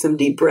just take some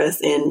deep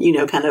breaths and,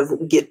 kind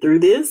of get through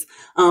this.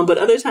 But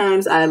other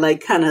times I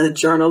like kind of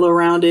journal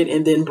around it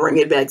and then bring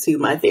it back to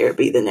my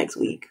therapy the next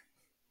week.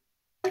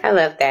 I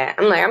love that.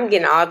 I'm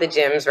getting all the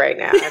gems right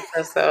now.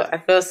 I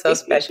feel so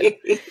special.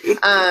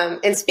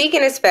 And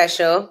speaking of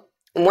special,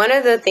 one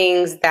of the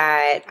things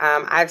that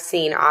I've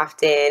seen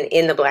often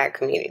in the Black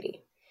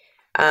community,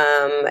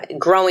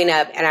 growing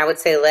up, and I would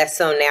say less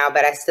so now,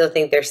 but I still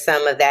think there's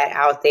some of that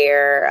out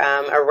there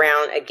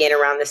around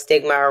the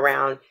stigma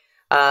around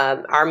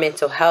our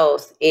mental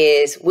health,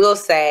 is we'll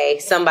say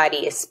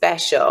somebody is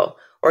special,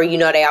 or,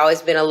 they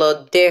always been a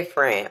little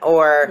different,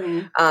 or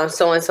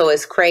so-and-so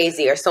is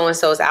crazy, or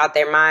so-and-so is out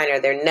their mind, or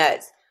they're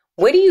nuts.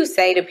 What do you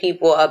say to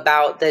people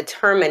about the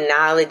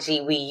terminology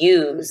we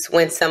use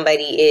when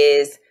somebody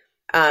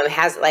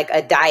has like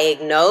a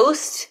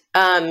diagnosed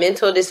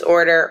mental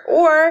disorder,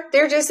 or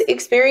they're just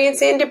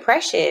experiencing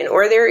depression,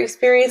 or they're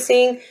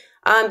experiencing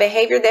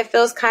behavior that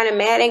feels kind of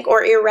manic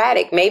or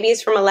erratic? Maybe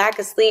it's from a lack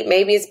of sleep.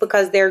 Maybe it's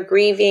because they're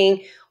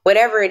grieving.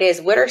 Whatever it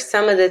is, what are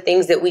some of the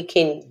things that we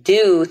can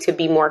do to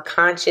be more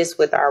conscious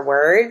with our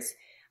words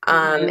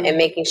and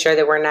making sure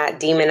that we're not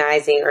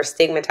demonizing or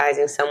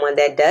stigmatizing someone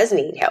that does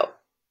need help?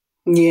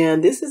 Yeah,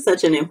 this is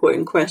such an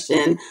important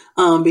question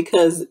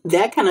because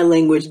that kind of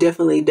language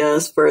definitely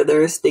does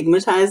further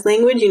stigmatize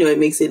language. It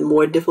makes it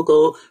more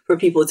difficult for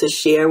people to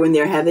share when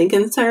they're having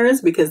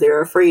concerns because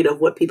they're afraid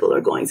of what people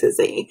are going to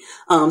say.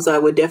 So I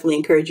would definitely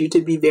encourage you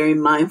to be very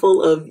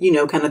mindful of,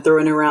 kind of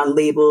throwing around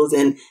labels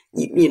and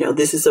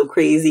this is so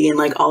crazy and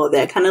like all of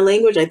that kind of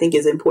language, I think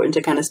is important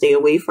to kind of stay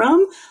away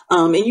from,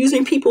 and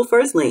using people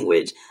first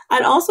language.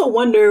 I'd also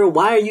wonder,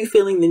 why are you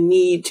feeling the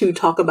need to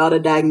talk about a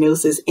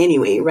diagnosis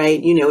anyway, right?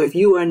 If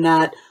you are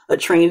not a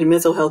trained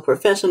mental health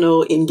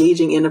professional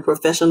engaging in a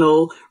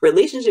professional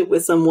relationship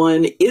with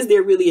someone, is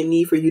there really a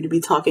need for you to be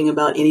talking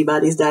about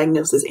anybody's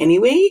diagnosis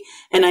anyway?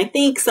 And I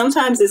think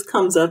sometimes this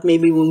comes up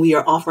maybe when we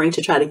are offering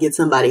to try to get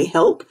somebody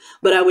help,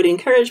 but I would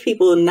encourage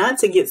people not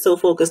to get so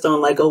focused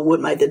on like, oh, what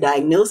might the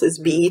diagnosis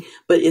be,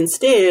 but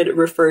instead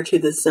refer to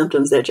the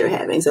symptoms that you're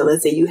having. So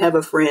let's say you have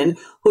a friend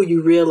who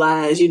you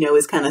realize,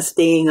 is kind of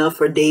staying up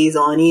for days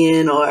on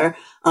end, or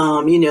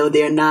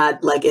they're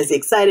not like as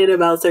excited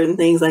about certain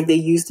things like they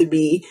used to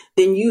be,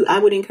 then I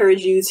would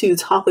encourage you to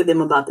talk with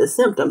them about the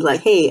symptoms.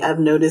 Like, hey, I've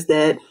noticed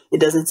that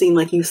it doesn't seem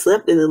like you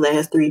slept in the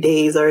last 3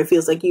 days, or it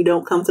feels like you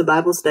don't come to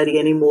Bible study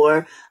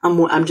anymore.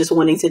 I'm just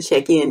wanting to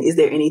check in. Is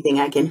there anything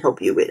I can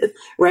help you with?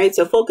 Right.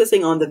 So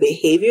focusing on the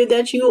behavior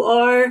that you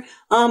are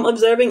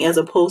observing, as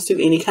opposed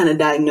to any kind of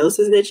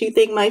diagnosis that you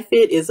think might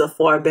fit, is a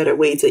far better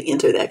way to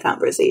enter that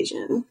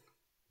conversation.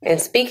 And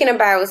speaking of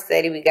Bible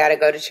study, we got to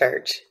go to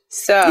church.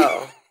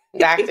 So,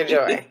 Dr.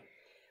 Joy,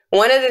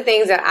 one of the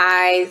things that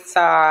I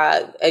saw,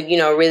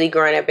 really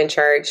growing up in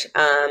church,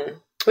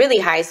 really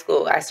high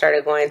school, I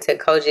started going to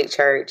Kojic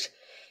Church.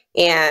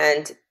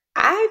 And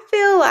I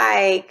feel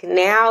like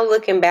now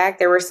looking back,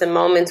 there were some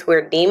moments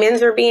where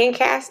demons were being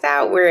cast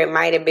out, where it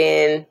might have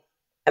been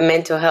a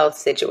mental health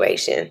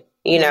situation,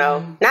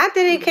 not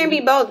that it can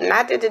be both,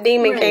 not that the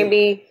demon can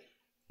be,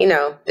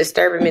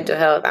 disturbing mental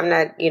health. I'm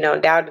not,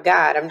 doubting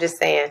God. I'm just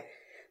saying,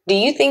 do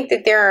you think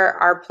that there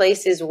are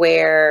places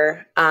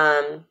where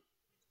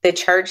the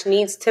church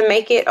needs to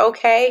make it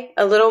okay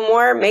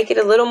make it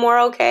a little more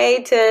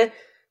okay to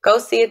go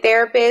see a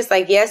therapist?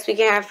 Like, yes, we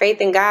can have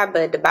faith in God,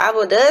 but the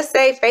Bible does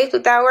say faith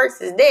without works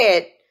is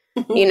dead.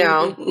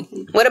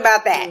 What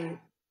about that?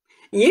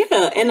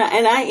 Yeah, and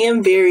I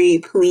am very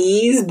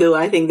pleased, though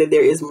I think that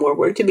there is more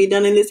work to be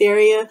done in this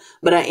area,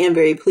 but I am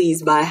very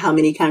pleased by how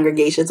many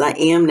congregations I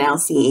am now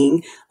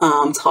seeing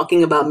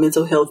talking about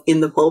mental health in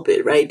the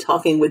pulpit, right?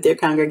 Talking with their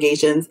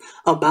congregations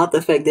about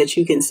the fact that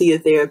you can see a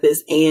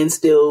therapist and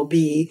still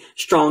be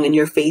strong in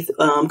your faith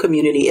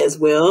community as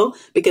well.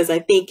 Because I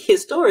think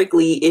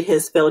historically it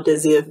has felt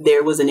as if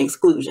there was an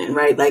exclusion,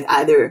 right? Like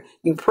either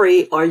you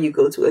pray or you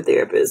go to a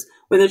therapist.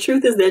 When the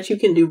truth is that you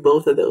can do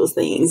both of those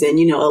things. And,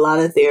 a lot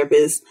of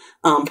therapists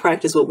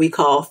practice what we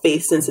call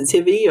faith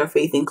sensitivity or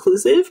faith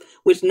inclusive,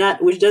 which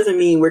doesn't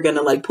mean we're going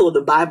to like pull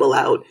the Bible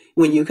out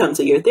when you come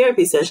to your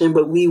therapy session,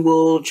 but we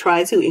will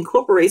try to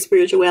incorporate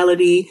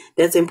spirituality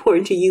that's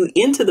important to you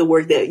into the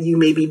work that you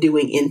may be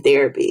doing in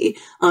therapy.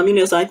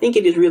 So I think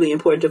it is really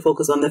important to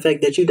focus on the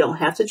fact that you don't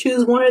have to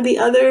choose one or the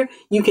other.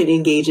 You can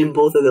engage in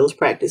both of those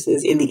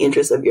practices in the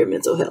interest of your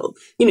mental health.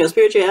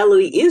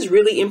 Spirituality is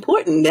really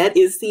important. That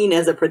is seen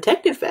as a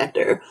protective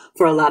factor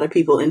for a lot of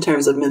people in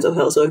terms of mental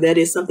health. So if that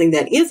is something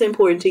that is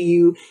important to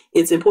you,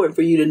 it's important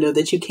for you to know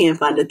that you can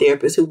find a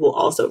therapist who will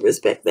also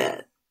respect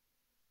that.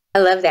 I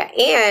love that.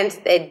 And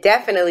they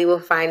definitely will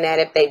find that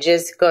if they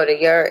just go to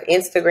your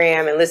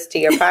Instagram and listen to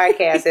your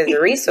podcast as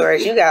a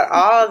resource. You got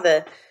all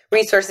the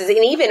resources.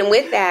 And even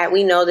with that,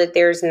 we know that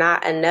there's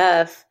not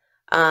enough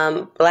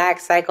Black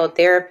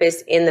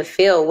psychotherapists in the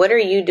field. What are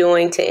you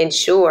doing to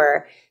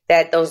ensure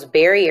that those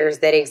barriers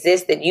that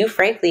exist that you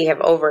frankly have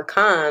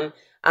overcome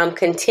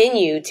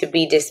continue to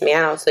be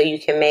dismantled so you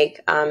can make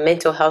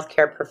mental health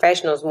care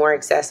professionals more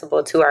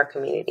accessible to our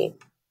community?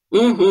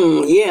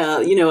 Yeah,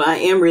 I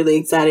am really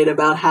excited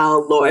about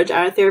how large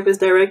our therapist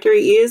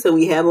directory is. So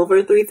we have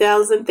over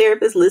 3,000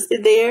 therapists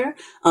listed there.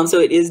 So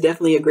it is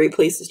definitely a great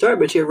place to start.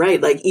 But you're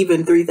right, like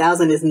even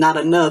 3,000 is not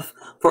enough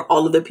for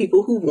all of the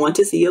people who want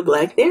to see a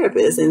Black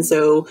therapist. And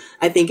so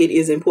I think it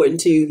is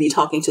important to be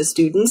talking to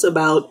students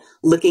about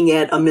looking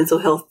at a mental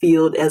health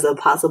field as a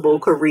possible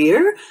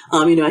career.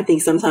 I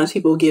think sometimes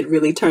people get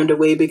really turned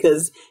away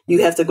because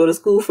you have to go to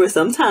school for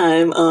some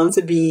time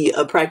to be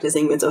a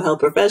practicing mental health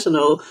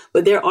professional.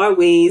 But there are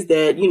ways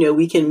that,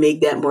 we can make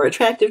that more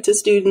attractive to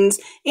students.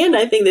 And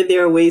I think that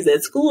there are ways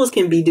that schools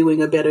can be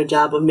doing a better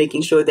job of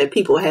making sure that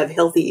people have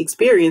healthy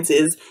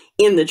experiences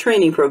in the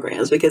training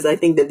programs, because I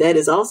think that that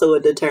is also a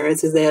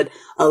deterrence, is that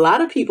a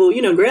lot of people,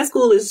 grad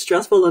school is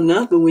stressful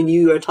enough, but when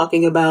you are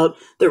talking about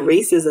the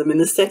racism and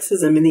the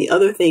sexism and the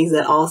other things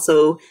that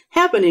also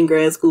happen in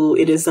grad school,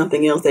 it is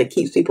something else that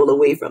keeps people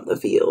away from the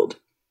field.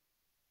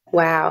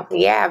 Wow.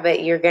 Yeah,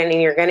 but you're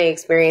gonna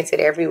experience it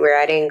everywhere.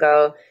 I didn't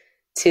go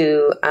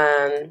to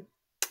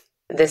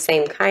the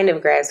same kind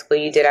of grad school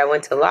you did. I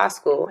went to law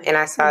school, and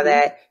I saw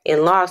that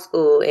in law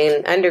school,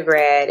 in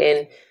undergrad,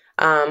 in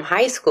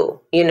high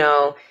school,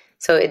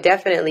 So it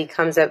definitely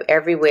comes up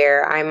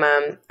everywhere.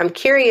 I'm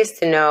curious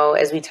to know,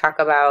 as we talk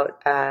about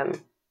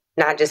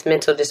not just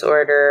mental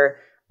disorder,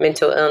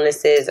 mental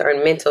illnesses, or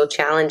mental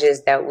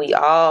challenges that we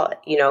all,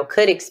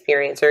 could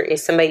experience, or if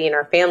somebody in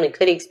our family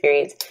could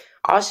experience,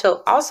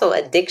 also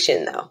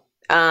addiction though.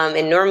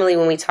 And normally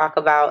when we talk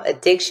about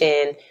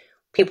addiction,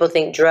 people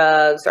think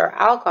drugs or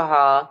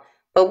alcohol,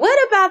 But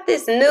what about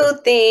this new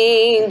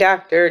thing,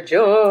 Dr.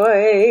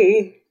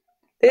 Joy?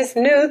 This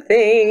new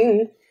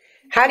thing.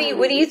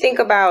 What do you think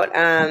about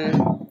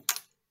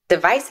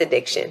device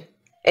addiction?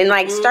 And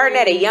like starting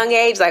at a young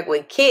age, like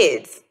with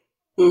kids.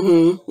 Yeah,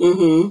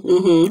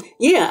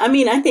 I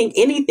mean, I think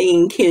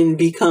anything can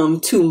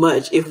become too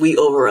much if we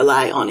over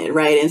rely on it,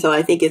 right? And so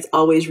I think it's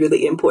always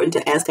really important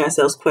to ask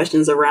ourselves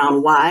questions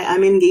around why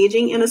I'm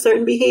engaging in a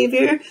certain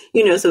behavior.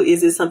 So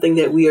is it something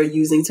that we are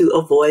using to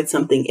avoid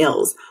something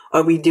else?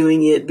 Are we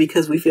doing it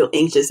because we feel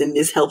anxious and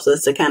this helps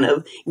us to kind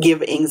of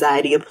give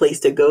anxiety a place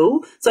to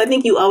go? So I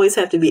think you always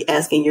have to be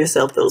asking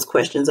yourself those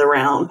questions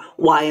around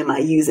why am I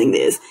using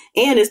this?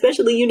 And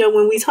especially,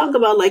 when we talk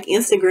about like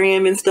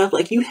Instagram and stuff,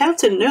 like you have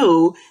to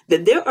know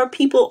that there are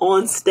people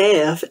on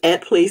staff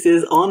at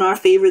places on our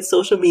favorite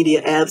social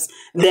media apps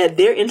that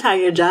their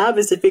entire job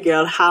is to figure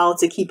out how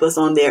to keep us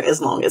on there as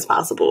long as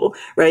possible,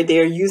 right?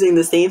 They're using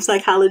the same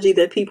psychology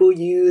that people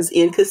use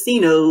in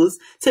casinos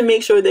to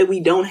make sure that we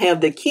don't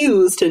have the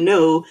cues to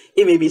know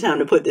it may be time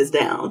to put this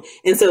down.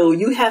 And so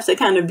you have to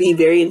kind of be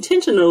very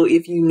intentional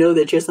if you know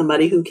that you're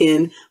somebody who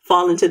can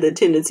fall into the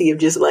tendency of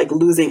just like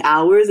losing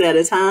hours at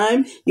a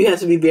time. You have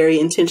to be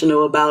very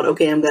intentional about,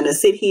 okay, I'm going to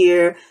sit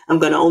here. I'm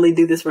going to only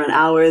do this for an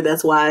hour.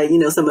 That's why,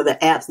 some of the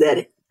apps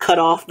that cut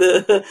off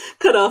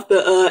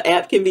the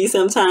app can be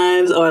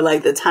sometimes, or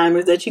like the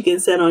timers that you can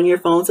set on your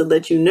phone to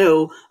let you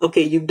know,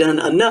 okay, you've done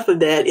enough of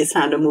that. It's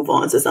time to move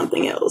on to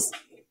something else.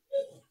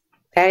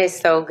 That is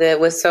so good.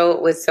 What's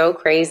so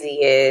crazy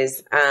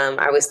is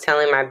I was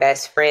telling my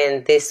best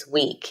friend this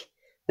week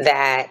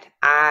that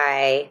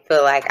I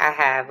feel like I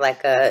have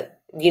like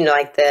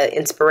like the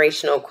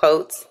inspirational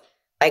quotes,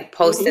 like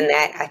posting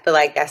that. I feel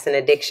like that's an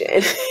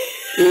addiction.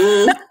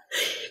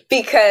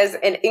 Because,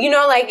 and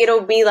like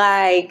it'll be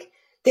like,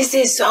 this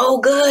is so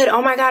good.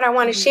 Oh my God, I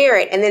want to share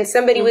it. And then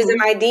somebody was in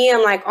my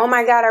DM like, oh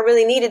my God, I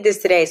really needed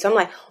this today. So I'm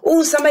like,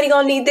 oh, somebody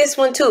gonna need this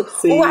one too.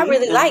 Oh, I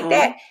really like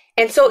that.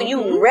 And so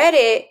you read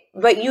it,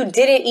 but you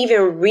didn't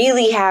even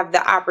really have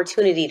the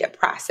opportunity to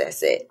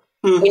process it.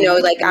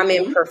 Like I'm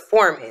in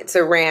performance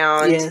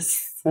around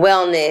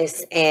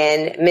wellness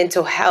and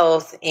mental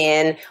health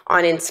and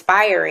on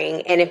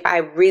inspiring. And if I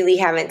really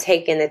haven't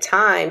taken the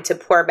time to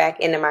pour back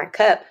into my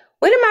cup,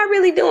 what am I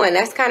really doing?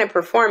 That's kind of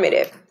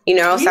performative,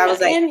 So I was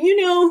like, and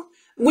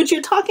what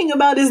you're talking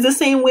about is the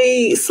same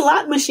way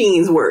slot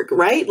machines work,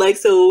 right? Like,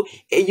 so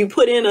you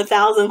put in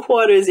 1,000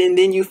 quarters and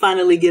then you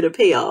finally get a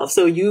payoff.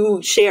 So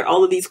you share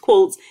all of these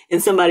quotes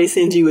and somebody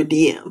sends you a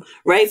DM,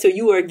 right? So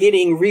you are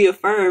getting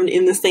reaffirmed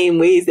in the same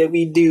ways that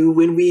we do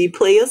when we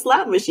play a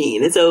slot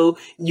machine. And so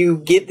you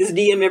get this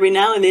DM every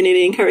now and then and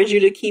it encourages you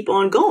to keep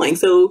on going.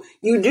 So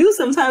you do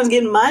sometimes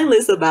get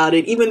mindless about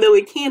it, even though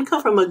it can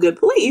come from a good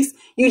place.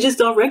 You just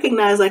don't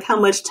recognize like how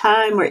much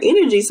time or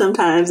energy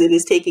sometimes it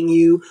is taking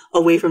you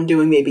away from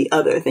doing maybe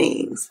other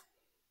things.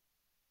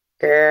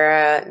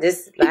 Girl,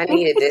 I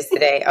needed this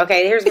today.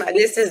 Okay,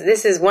 this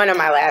is one of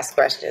my last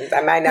questions.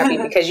 I might not be,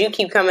 because you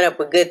keep coming up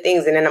with good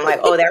things and then I'm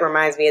like, oh, that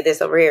reminds me of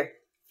this over here.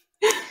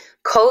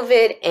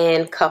 COVID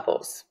and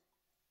couples.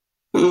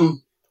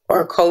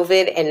 Or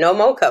COVID and no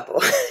more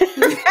couple.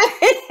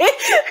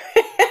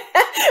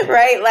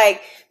 Right?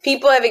 Like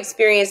people have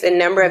experienced a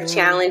number of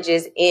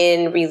challenges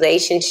in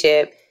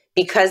relationship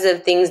because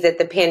of things that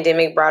the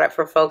pandemic brought up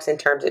for folks in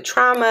terms of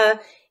trauma,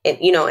 and,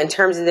 in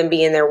terms of them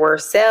being their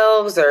worst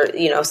selves, or,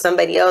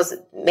 somebody else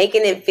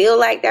making it feel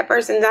like that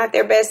person's not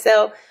their best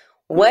self.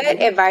 What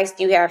advice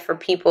do you have for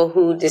people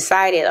who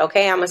decided,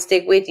 okay, I'm gonna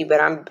stick with you,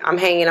 but I'm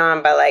hanging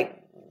on by like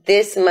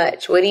this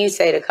much? What do you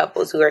say to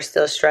couples who are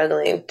still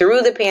struggling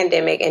through the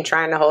pandemic and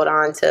trying to hold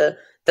on to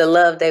the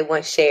love they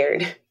once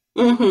shared?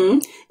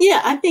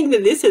 Yeah, I think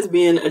that this has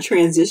been a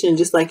transition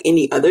just like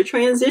any other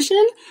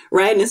transition,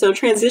 right? And so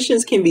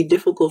transitions can be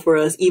difficult for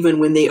us even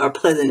when they are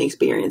pleasant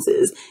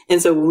experiences.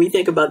 And so when we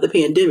think about the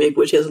pandemic,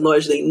 which has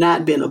largely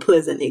not been a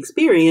pleasant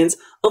experience,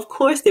 of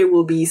course there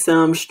will be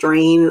some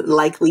strain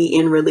likely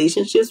in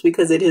relationships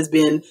because it has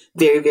been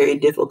very, very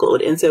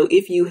difficult. And so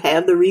if you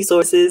have the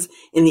resources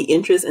and the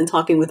interest in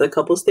talking with a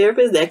couples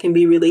therapist, that can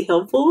be really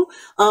helpful.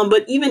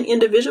 But even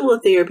individual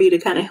therapy to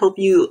kind of help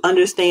you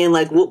understand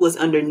like what was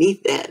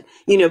underneath that.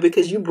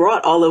 Because you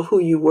brought all of who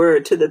you were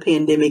to the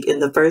pandemic in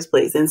the first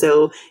place. And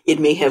so it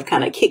may have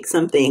kind of kicked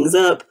some things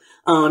up.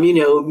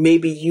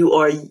 Maybe you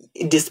are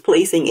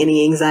displacing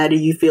any anxiety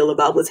you feel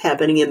about what's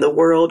happening in the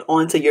world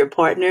onto your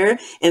partner.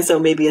 And so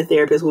maybe a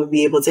therapist would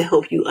be able to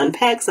help you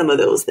unpack some of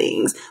those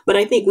things. But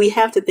I think we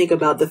have to think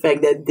about the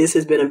fact that this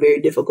has been a very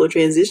difficult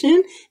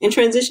transition, and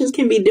transitions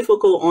can be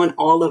difficult on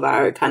all of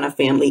our kind of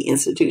family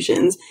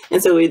institutions.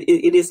 And so it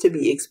is to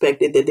be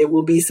expected that there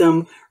will be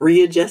some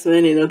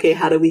readjustment and, okay,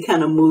 how do we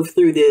kind of move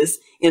through this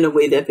in a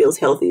way that feels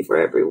healthy for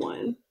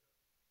everyone?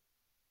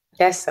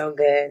 That's so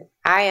good.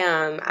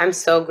 I'm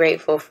so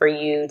grateful for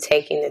you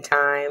taking the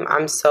time.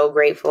 I'm so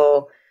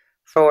grateful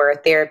for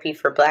therapy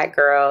for Black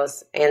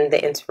girls and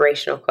the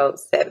inspirational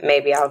quotes that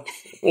maybe I'll,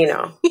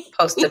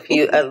 post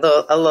a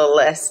little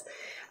less.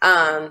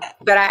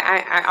 But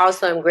I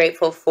also am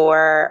grateful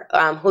for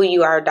who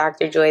you are,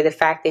 Dr. Joy, the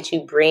fact that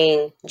you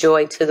bring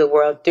joy to the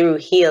world through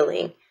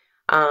healing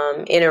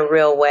in a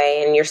real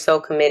way. And you're so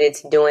committed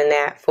to doing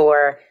that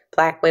for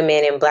Black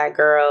women and Black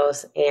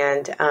girls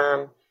and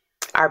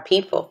our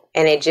people.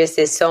 And it just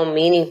is so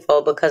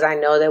meaningful because I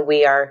know that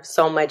we are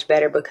so much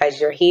better because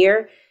you're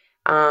here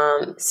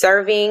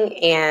serving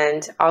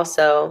and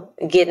also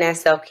getting that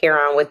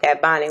self-care on with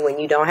that bonnet when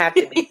you don't have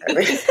to be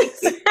serving.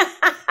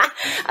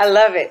 I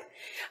love it.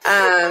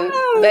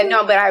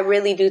 But I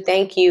really do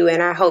thank you.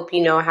 And I hope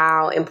you know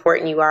how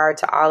important you are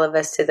to all of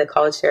us, to the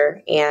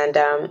culture. And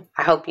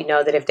I hope you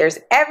know that if there's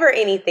ever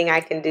anything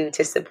I can do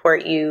to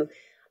support you,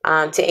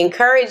 to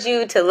encourage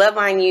you, to love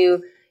on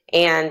you,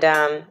 and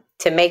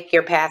to make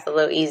your path a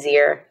little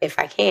easier, if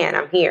I can,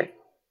 I'm here.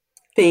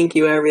 Thank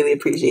you. I really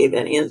appreciate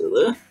that,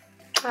 Angela.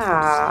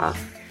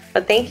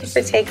 Well, thank you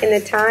for taking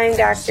the time,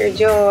 Dr.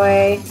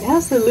 Joy.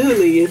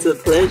 Absolutely. It's a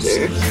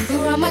pleasure.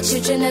 Who are my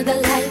children of the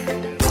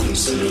light?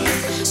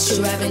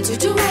 Striving to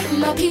do right,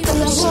 my people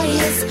are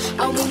warriors.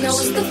 All we know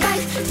is the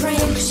fight, praying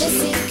to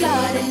see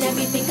God and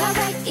everything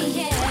alright,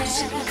 yeah.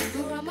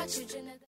 Who are my children?